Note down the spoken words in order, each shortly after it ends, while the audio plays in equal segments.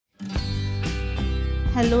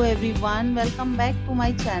Hello everyone, welcome back to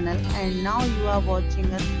my channel and now you are watching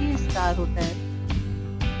a 3-star hotel.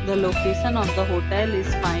 The location of the hotel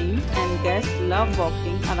is fine and guests love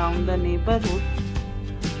walking around the neighborhood.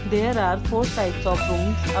 There are 4 types of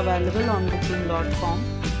rooms available on booking.com.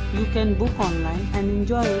 You can book online and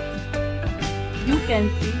enjoy it. You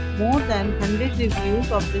can see more than 100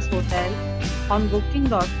 reviews of this hotel on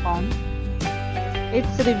booking.com.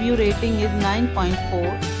 Its review rating is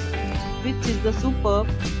 9.4, which is the superb.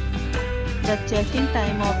 The check-in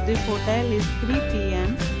time of this hotel is 3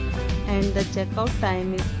 p.m. and the checkout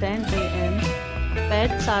time is 10 a.m.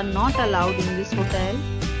 Pets are not allowed in this hotel.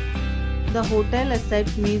 The hotel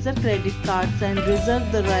accepts major credit cards and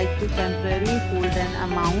reserves the right to temporarily hold an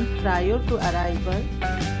amount prior to arrival.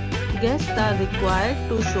 Guests are required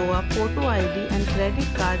to show a photo ID and credit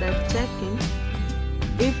card at check-in.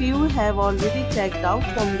 If you have already checked out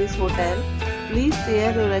from this hotel, please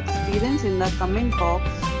share your experience in the comment box.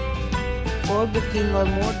 For booking or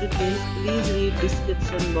more details, please read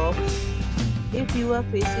description box. If you are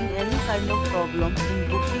facing any kind of problem in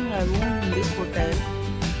booking a room in this hotel,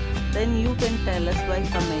 then you can tell us by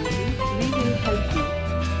commenting. We will help you.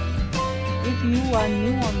 If you are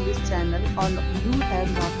new on this channel or you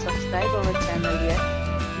have not subscribed our channel yet,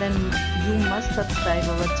 then you must subscribe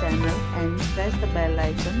our channel and press the bell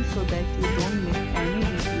icon so that you don't miss any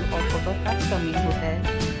video of our upcoming hotel.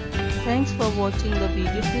 Thanks for watching the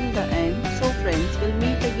video till the end. So friends, we'll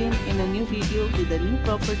meet again in a new video with a new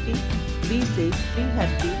property. Be safe, be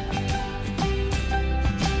happy.